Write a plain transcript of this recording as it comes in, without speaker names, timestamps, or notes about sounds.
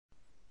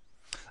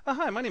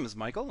Hi, my name is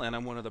Michael, and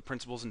I'm one of the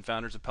principals and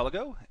founders of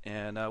Pelago.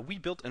 And we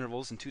built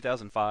intervals in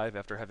 2005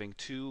 after having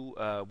two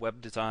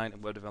web design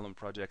and web development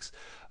projects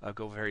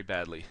go very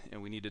badly.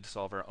 And we needed to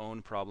solve our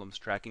own problems,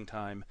 tracking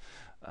time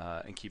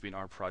and keeping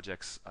our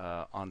projects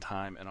on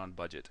time and on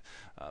budget.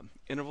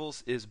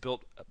 Intervals is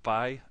built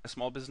by a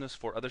small business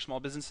for other small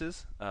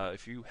businesses.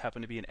 If you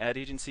happen to be an ad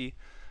agency,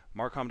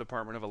 Marcom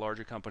department of a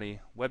larger company,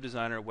 web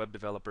designer, web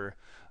developer,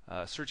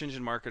 search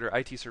engine marketer,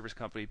 IT service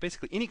company,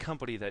 basically any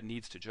company that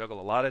needs to juggle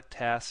a lot of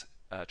tasks,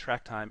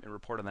 track time, and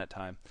report on that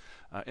time.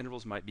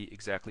 Intervals might be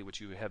exactly what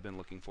you have been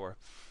looking for,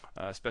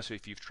 especially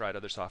if you've tried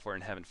other software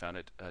and haven't found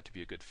it to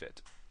be a good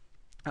fit.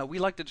 We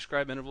like to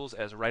describe intervals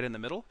as right in the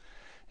middle.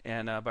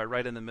 And by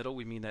right in the middle,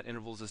 we mean that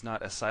intervals is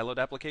not a siloed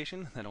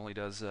application that only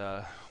does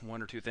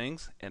one or two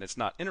things, and it's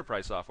not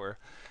enterprise software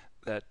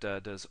that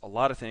does a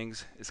lot of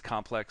things, is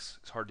complex,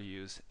 is hard to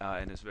use,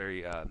 and is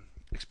very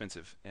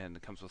expensive, and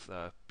it comes with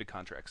big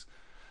contracts.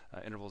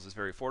 Intervals is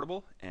very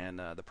affordable, and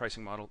the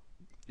pricing model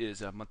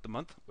is month to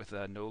month with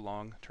no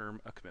long-term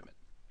commitment.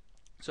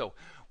 So,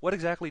 what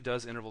exactly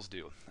does intervals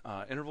do?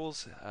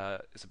 Intervals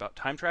is about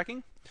time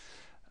tracking.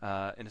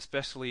 And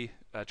especially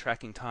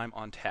tracking time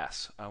on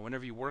tasks.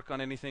 Whenever you work on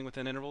anything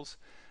within intervals,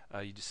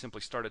 you just simply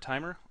start a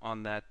timer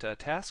on that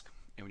task,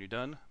 and when you're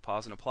done,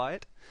 pause and apply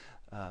it.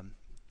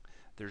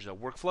 There's a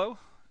workflow.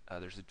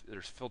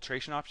 There's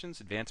filtration options,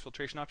 advanced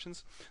filtration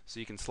options, so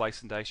you can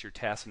slice and dice your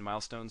tasks and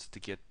milestones to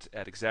get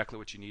at exactly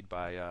what you need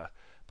by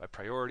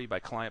priority, by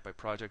client, by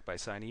project, by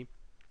assignee.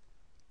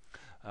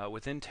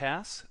 Within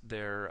tasks,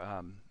 there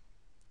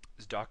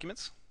is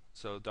documents.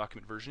 So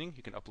document versioning,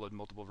 you can upload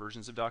multiple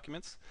versions of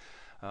documents.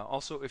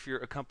 Also, if you're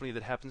a company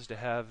that happens to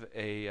have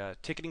a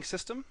ticketing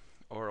system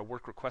or a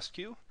work request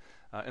queue,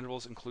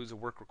 Intervals includes a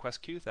work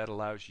request queue that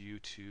allows you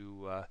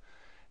to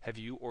have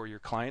you or your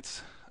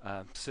clients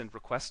send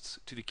requests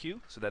to the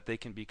queue so that they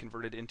can be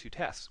converted into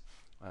tasks.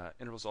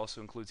 Intervals also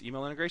includes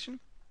email integration,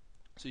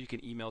 so you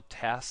can email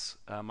tasks,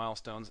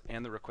 milestones,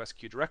 and the request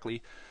queue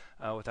directly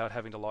without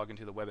having to log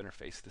into the web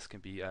interface. This can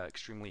be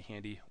extremely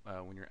handy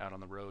when you're out on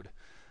the road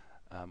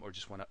or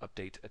just want to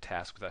update a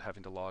task without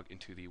having to log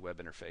into the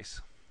web interface.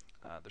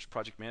 There's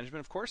project management,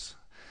 of course,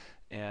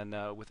 and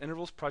with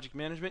Intervals project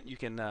management, you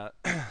can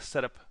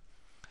set up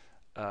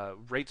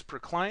rates per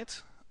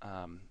client.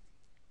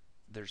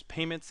 There's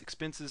payments,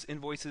 expenses,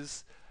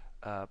 invoices,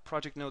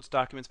 project notes,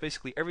 documents,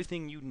 basically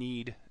everything you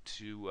need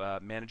to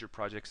manage your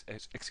projects,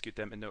 execute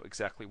them, and know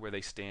exactly where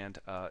they stand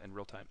in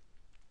real time.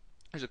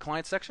 There's a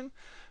client section,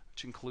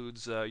 which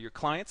includes your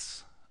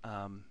clients,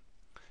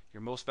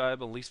 your most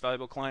valuable and least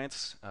valuable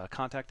clients,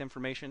 contact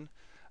information,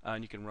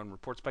 and you can run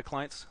reports by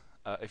clients.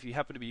 If you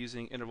happen to be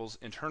using intervals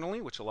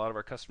internally, which a lot of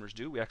our customers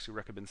do, we actually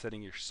recommend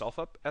setting yourself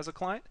up as a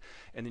client,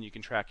 and then you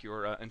can track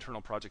your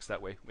internal projects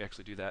that way. We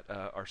actually do that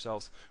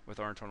ourselves with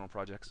our internal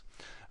projects.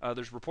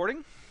 There's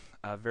reporting,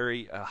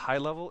 very high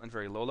level and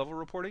very low level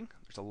reporting.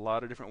 There's a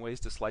lot of different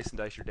ways to slice and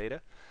dice your data,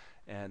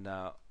 and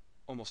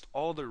almost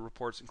all the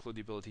reports include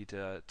the ability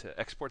to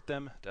export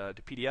them to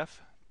PDF,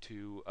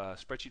 to a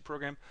spreadsheet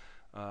program,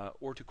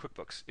 or to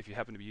QuickBooks if you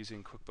happen to be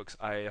using QuickBooks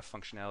IAF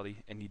functionality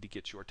and need to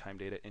get your time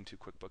data into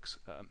QuickBooks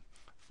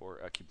for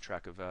keeping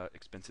track of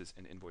expenses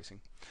and invoicing.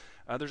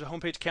 There's a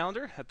homepage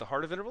calendar at the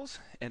heart of intervals,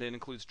 and it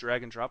includes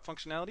drag and drop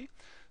functionality,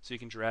 so you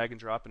can drag and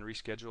drop and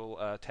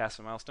reschedule tasks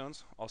and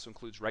milestones. Also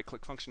includes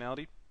right-click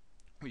functionality,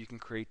 where you can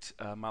create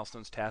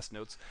milestones, tasks,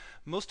 notes.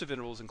 Most of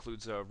intervals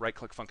includes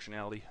right-click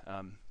functionality.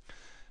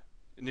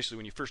 Initially,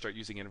 when you first start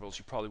using intervals,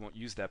 you probably won't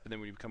use that, but then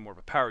when you become more of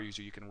a power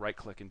user, you can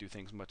right-click and do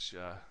things much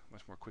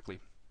more quickly.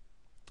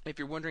 If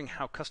you're wondering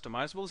how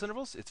customizable is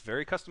intervals, it's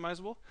very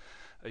customizable.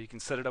 You can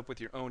set it up with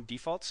your own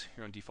defaults,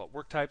 your own default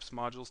work types,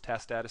 modules,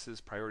 task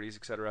statuses, priorities,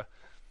 etc.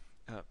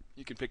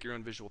 You can pick your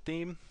own visual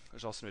theme.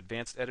 There's also an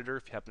advanced editor.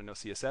 If you happen to know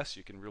CSS,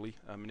 you can really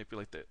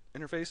manipulate the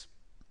interface.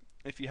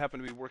 If you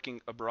happen to be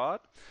working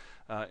abroad,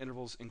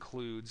 intervals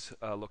includes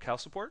locale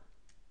support.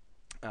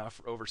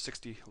 For over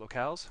 60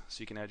 locales,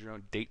 so you can add your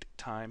own date,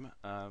 time,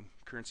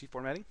 currency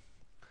formatting.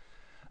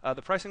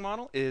 The pricing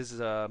model is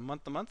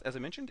month to month, as I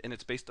mentioned, and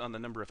it's based on the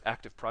number of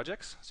active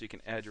projects. So you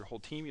can add your whole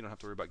team. You don't have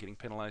to worry about getting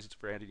penalized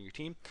for adding your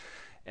team.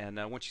 And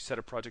once you set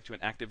a project to an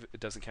active, it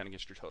doesn't count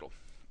against your total.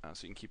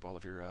 So you can keep all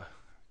of your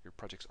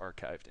projects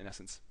archived, in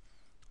essence.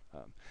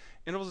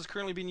 Intervals is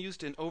currently being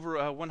used in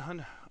over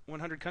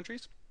 100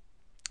 countries,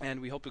 and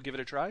we hope you'll give it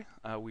a try.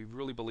 We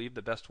really believe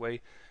the best way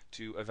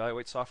to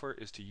evaluate software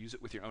is to use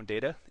it with your own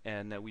data,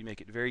 and we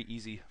make it very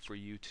easy for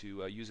you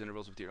to use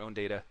intervals with your own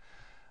data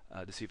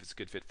to see if it's a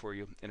good fit for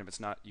you, and if it's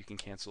not, you can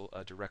cancel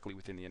directly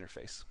within the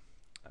interface.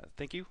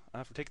 Thank you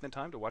for taking the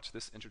time to watch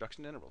this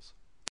introduction to intervals.